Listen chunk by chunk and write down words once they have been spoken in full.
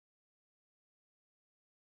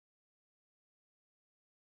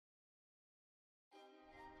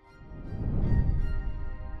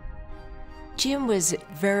Jim was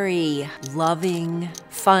very loving,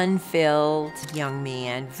 fun-filled young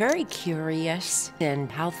man, very curious in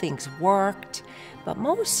how things worked, but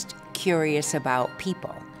most curious about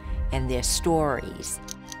people and their stories.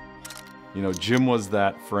 You know, Jim was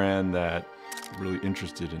that friend that really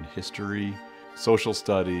interested in history, social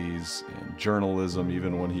studies, and journalism,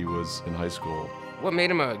 even when he was in high school. What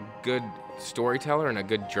made him a good storyteller and a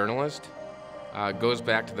good journalist goes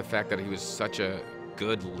back to the fact that he was such a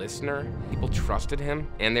good listener. People trusted him,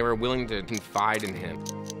 and they were willing to confide in him.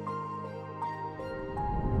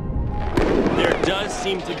 There does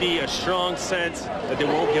seem to be a strong sense that they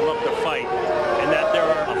won't give up the fight, and that there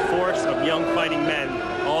are a force of young fighting men.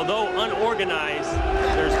 Although unorganized,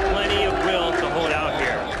 there's plenty of will to hold out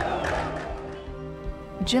here.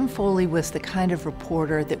 Jim Foley was the kind of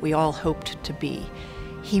reporter that we all hoped to be.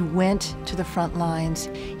 He went to the front lines.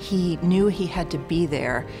 He knew he had to be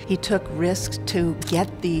there. He took risks to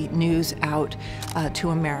get the news out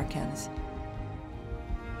to Americans.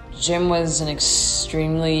 Jim was an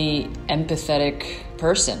extremely empathetic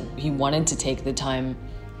person. He wanted to take the time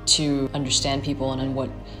to understand people and in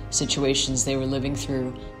what situations they were living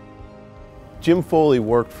through. Jim Foley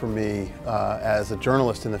worked for me as a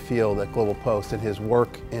journalist in the field at Global Post, and his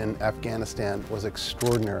work in Afghanistan was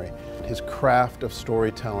extraordinary. His craft of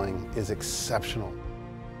storytelling is exceptional.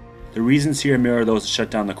 The reasons here mirror those that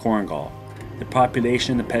shut down the Korengal. The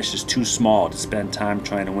population in the Pest is too small to spend time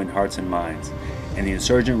trying to win hearts and minds, and the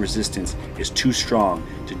insurgent resistance is too strong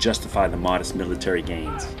to justify the modest military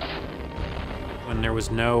gains. When there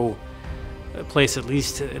was no place, at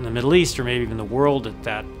least in the Middle East or maybe even the world at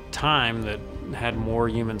that time, that had more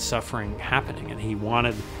human suffering happening, and he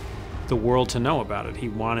wanted the world to know about it. He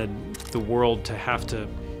wanted the world to have to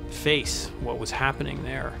face what was happening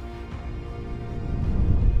there.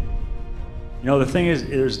 You know, the thing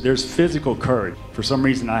is there's physical courage. For some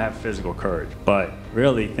reason I have physical courage, but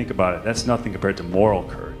really think about it, that's nothing compared to moral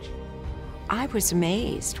courage. I was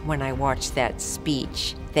amazed when I watched that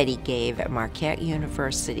speech that he gave at Marquette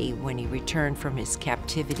University when he returned from his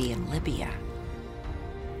captivity in Libya.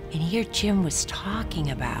 And here Jim was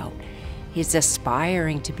talking about his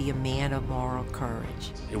aspiring to be a man of moral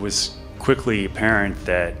courage. It was quickly apparent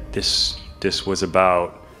that this was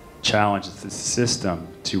about challenging the system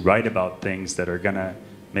to write about things that are gonna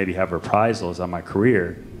maybe have reprisals on my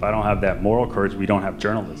career. If I don't have that moral courage, we don't have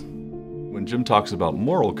journalism. When Jim talks about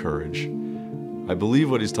moral courage, I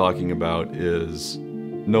believe what he's talking about is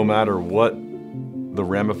no matter what the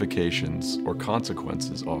ramifications or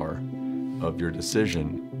consequences are of your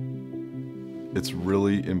decision, it's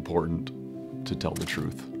really important to tell the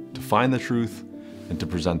truth, to find the truth, and to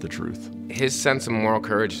present the truth. His sense of moral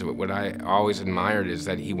courage, what I always admired, is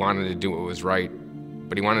that he wanted to do what was right,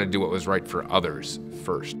 but he wanted to do what was right for others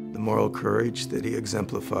first. The moral courage that he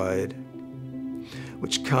exemplified,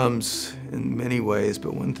 which comes in many ways,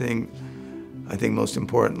 but one thing I think most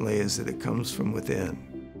importantly is that it comes from within.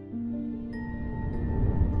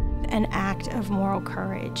 An act of moral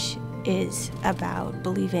courage is about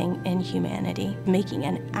believing in humanity, making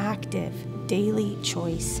an active daily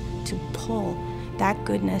choice to pull that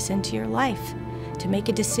goodness into your life, to make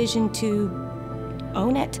a decision to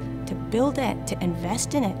own it, to build it, to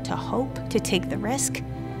invest in it, to hope, to take the risk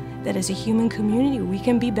that as a human community we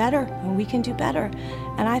can be better and we can do better.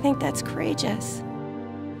 And I think that's courageous.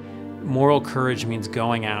 Moral courage means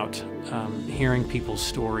going out, hearing people's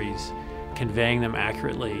stories, conveying them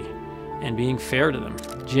accurately, and being fair to them.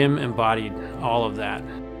 Jim embodied all of that.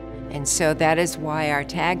 And so that is why our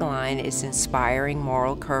tagline is inspiring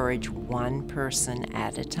moral courage one person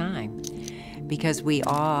at a time. Because we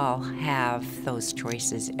all have those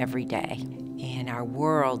choices every day. And our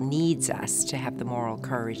world needs us to have the moral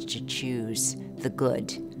courage to choose the good,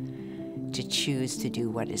 to choose to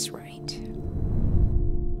do what is right.